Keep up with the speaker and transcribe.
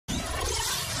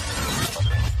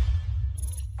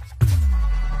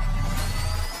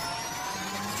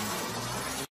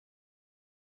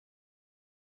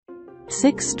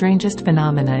6 Strangest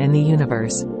Phenomena in the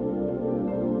Universe.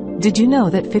 Did you know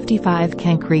that 55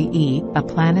 Cancri e, a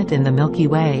planet in the Milky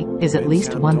Way, is at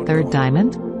least 1/3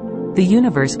 diamond? The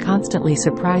universe constantly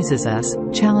surprises us,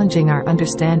 challenging our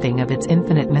understanding of its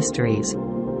infinite mysteries.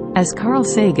 As Carl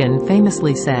Sagan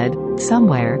famously said,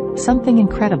 somewhere, something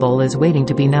incredible is waiting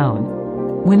to be known.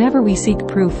 Whenever we seek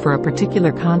proof for a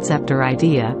particular concept or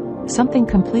idea, something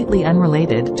completely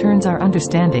unrelated turns our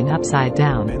understanding upside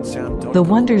down. The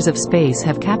wonders of space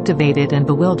have captivated and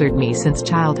bewildered me since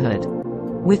childhood.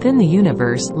 Within the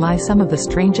universe lie some of the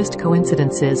strangest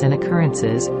coincidences and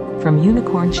occurrences, from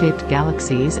unicorn-shaped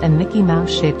galaxies and Mickey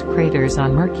Mouse-shaped craters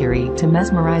on Mercury to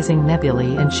mesmerizing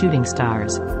nebulae and shooting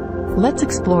stars. Let's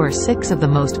explore 6 of the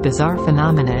most bizarre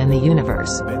phenomena in the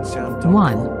universe.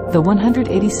 1. The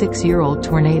 186-year-old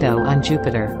tornado on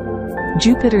Jupiter.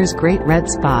 Jupiter's Great Red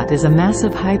Spot is a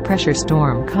massive high-pressure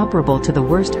storm comparable to the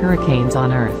worst hurricanes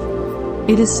on Earth.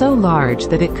 It is so large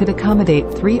that it could accommodate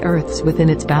 3 Earths within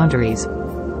its boundaries.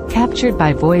 Captured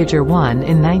by Voyager 1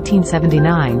 in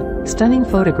 1979, stunning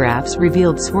photographs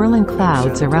revealed swirling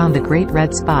clouds around the Great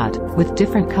Red Spot, with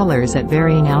different colors at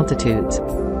varying altitudes.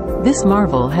 This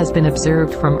marvel has been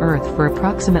observed from Earth for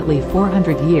approximately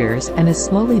 400 years and is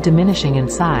slowly diminishing in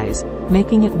size,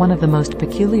 making it one of the most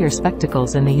peculiar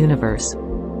spectacles in the universe.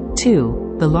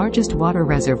 2. The largest water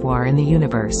reservoir in the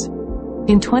universe.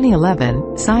 In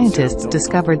 2011, scientists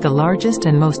discovered the largest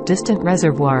and most distant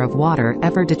reservoir of water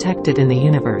ever detected in the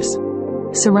universe.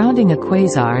 Surrounding a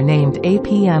quasar named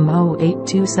APM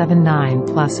 08279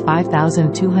 plus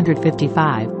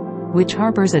 5255, which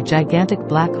harbors a gigantic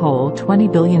black hole 20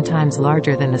 billion times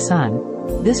larger than the Sun,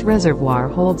 this reservoir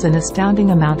holds an astounding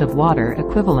amount of water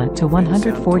equivalent to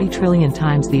 140 trillion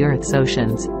times the Earth's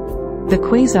oceans. The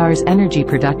quasar's energy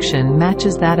production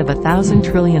matches that of 1,000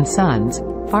 trillion suns,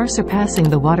 far surpassing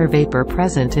the water vapor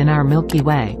present in our Milky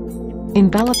Way.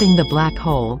 Enveloping the black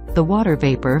hole, the water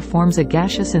vapor forms a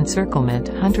gaseous encirclement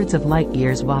hundreds of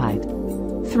light-years wide.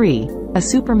 3. A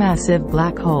supermassive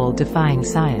black hole defying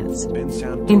science.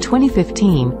 In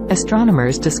 2015,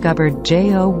 astronomers discovered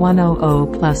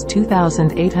J0100 plus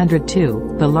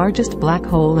 2802, the largest black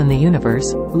hole in the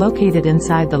universe, located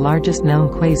inside the largest known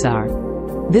quasar.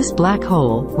 This black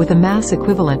hole, with a mass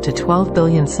equivalent to 12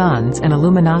 billion suns and a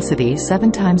luminosity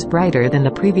 7 times brighter than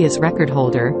the previous record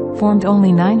holder, formed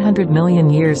only 900 million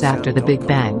years after the Big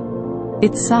Bang.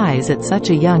 Its size at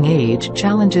such a young age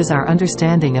challenges our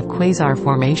understanding of quasar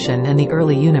formation and the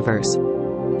early universe.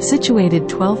 Situated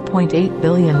 12.8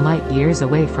 billion light-years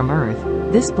away from Earth,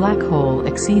 this black hole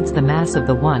exceeds the mass of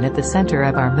the one at the center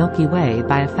of our Milky Way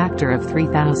by a factor of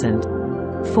 3,000.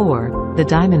 4. The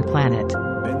Diamond Planet.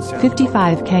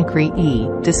 55 Cancri e,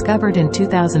 discovered in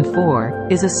 2004,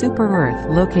 is a super-Earth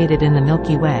located in the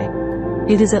Milky Way.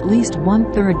 It is at least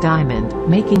 1/3 diamond,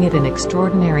 making it an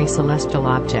extraordinary celestial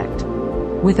object.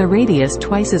 With a radius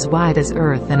twice as wide as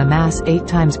Earth and a mass 8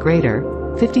 times greater,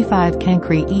 55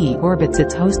 Cancri e orbits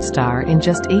its host star in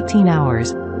just 18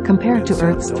 hours, compared to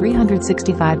Earth's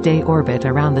 365-day orbit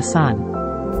around the Sun.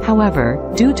 However,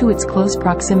 due to its close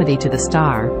proximity to the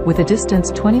star, with a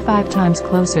distance 25 times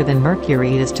closer than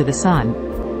Mercury is to the Sun,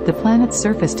 the planet's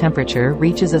surface temperature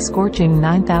reaches a scorching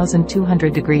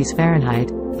 9,200 degrees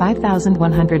Fahrenheit,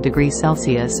 5,100 degrees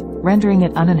Celsius, rendering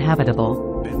it uninhabitable.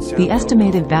 The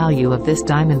estimated value of this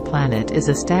diamond planet is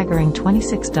a staggering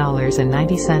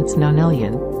 $26.90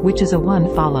 nonillion, which is a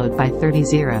 1 followed by 30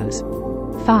 zeros.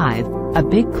 5. A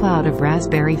big cloud of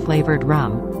raspberry-flavored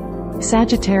rum.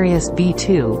 Sagittarius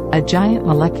B2, a giant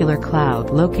molecular cloud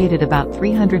located about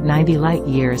 390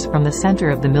 light-years from the center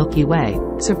of the Milky Way,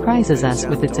 surprises us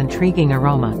with its intriguing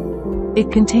aroma.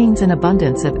 It contains an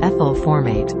abundance of ethyl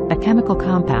formate, a chemical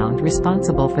compound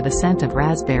responsible for the scent of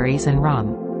raspberries and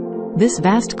rum. This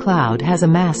vast cloud has a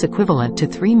mass equivalent to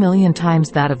 3 million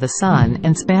times that of the Sun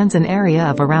and spans an area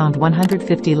of around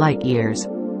 150 light-years.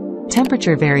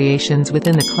 Temperature variations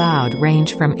within the cloud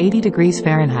range from 80 degrees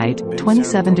Fahrenheit,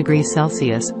 27 degrees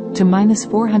Celsius, to minus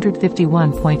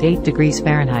 451.8 degrees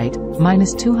Fahrenheit,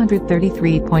 minus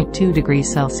 233.2 degrees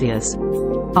Celsius.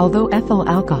 Although ethyl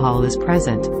alcohol is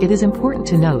present, it is important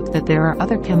to note that there are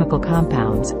other chemical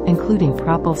compounds, including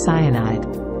propyl cyanide.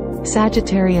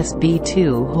 Sagittarius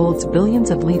B2 holds billions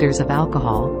of liters of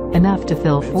alcohol, enough to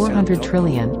fill 400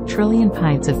 trillion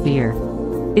pints of beer.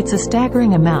 It's a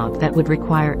staggering amount that would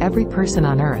require every person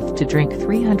on Earth to drink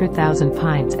 300,000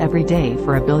 pints every day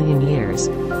for 1 billion years.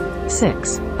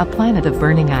 6. A planet of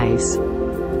burning ice.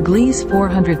 Gliese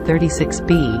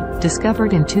 436b,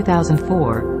 discovered in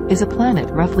 2004, is a planet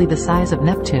roughly the size of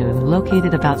Neptune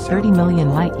located about 30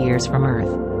 million light-years from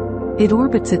Earth. It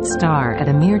orbits its star at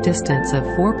a mere distance of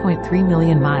 4.3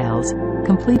 million miles,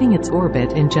 completing its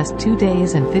orbit in just 2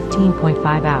 days and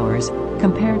 15.5 hours,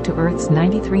 compared to Earth's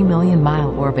 93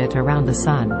 million-mile orbit around the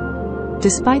Sun.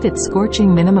 Despite its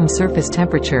scorching minimum surface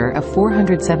temperature of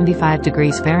 475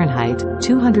 degrees Fahrenheit,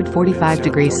 245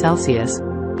 degrees Celsius,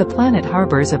 the planet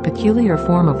harbors a peculiar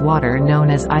form of water known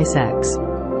as ice X.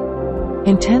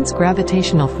 Intense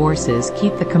gravitational forces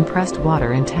keep the compressed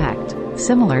water intact,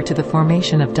 similar to the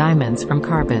formation of diamonds from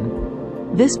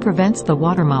carbon. This prevents the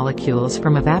water molecules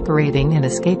from evaporating and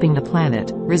escaping the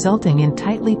planet, resulting in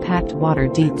tightly packed water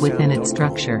deep within its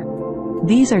structure.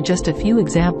 These are just a few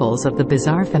examples of the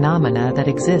bizarre phenomena that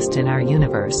exist in our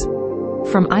universe.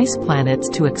 From ice planets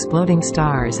to exploding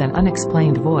stars and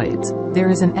unexplained voids, there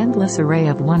is an endless array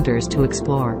of wonders to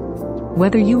explore.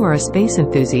 Whether you are a space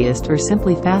enthusiast or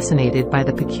simply fascinated by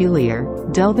the peculiar,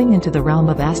 delving into the realm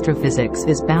of astrophysics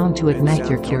is bound to ignite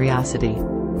your curiosity.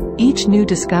 Each new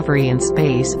discovery in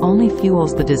space only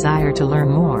fuels the desire to learn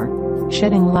more,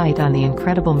 shedding light on the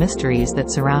incredible mysteries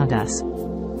that surround us.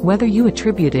 Whether you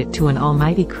attribute it to an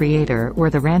almighty creator or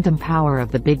the random power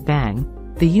of the Big Bang,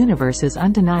 the universe is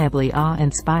undeniably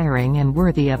awe-inspiring and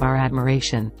worthy of our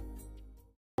admiration.